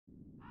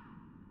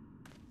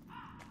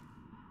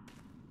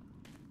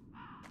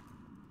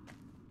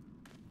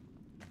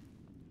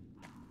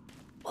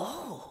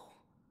Oh,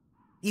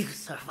 you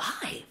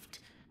survived.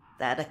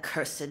 That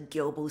accursed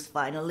Gyobu's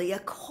finally a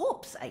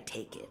corpse, I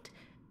take it.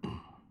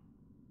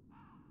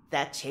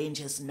 That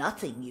changes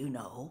nothing, you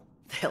know.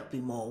 There'll be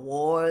more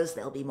wars,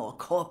 there'll be more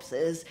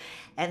corpses,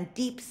 and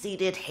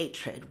deep-seated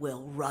hatred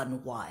will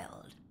run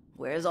wild.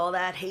 Where's all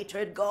that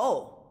hatred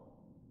go?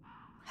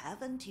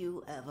 Haven't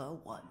you ever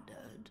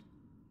wondered?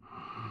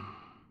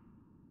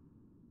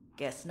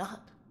 Guess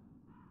not.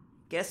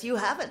 Guess you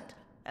haven't.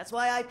 That's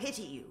why I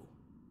pity you.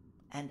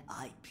 And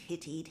I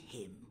pitied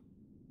him.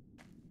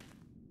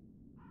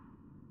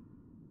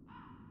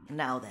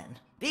 Now then,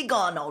 be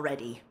gone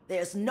already.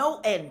 There's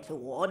no end to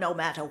war, no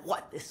matter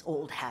what this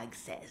old hag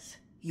says.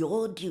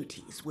 Your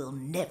duties will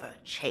never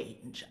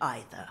change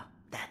either.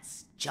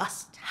 That's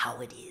just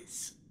how it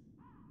is.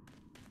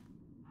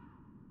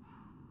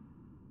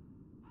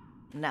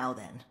 Now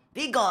then,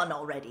 be gone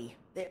already.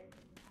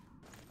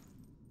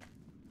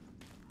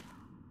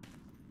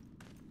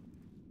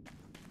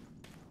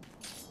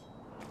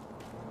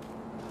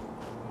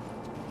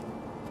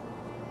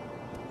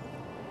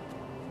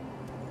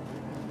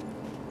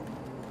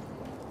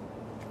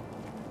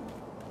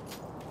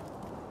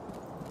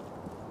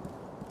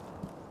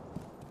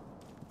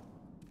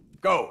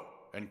 Go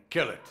and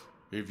kill it.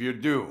 If you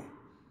do,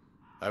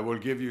 I will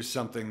give you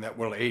something that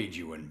will aid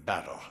you in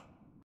battle.